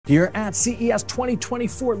Here at CES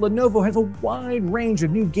 2024, Lenovo has a wide range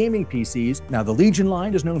of new gaming PCs. Now, the Legion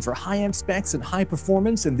line is known for high-end specs and high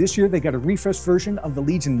performance, and this year they got a refreshed version of the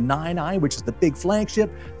Legion 9i, which is the big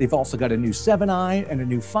flagship. They've also got a new 7i and a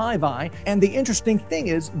new 5i. And the interesting thing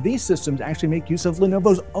is, these systems actually make use of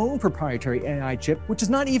Lenovo's own proprietary AI chip, which is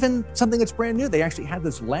not even something that's brand new. They actually had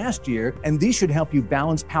this last year, and these should help you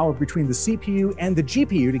balance power between the CPU and the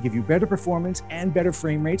GPU to give you better performance and better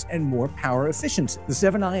frame rates and more power efficiency. The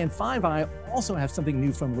 7i and 5i also have something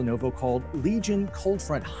new from Lenovo called Legion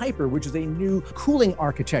Coldfront Hyper, which is a new cooling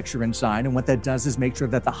architecture inside. And what that does is make sure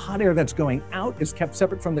that the hot air that's going out is kept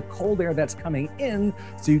separate from the cold air that's coming in,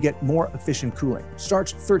 so you get more efficient cooling.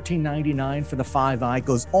 Starts $1399 for the 5i,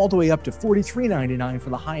 goes all the way up to $4399 for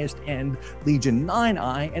the highest end Legion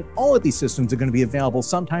 9i. And all of these systems are going to be available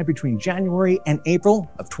sometime between January and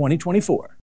April of 2024.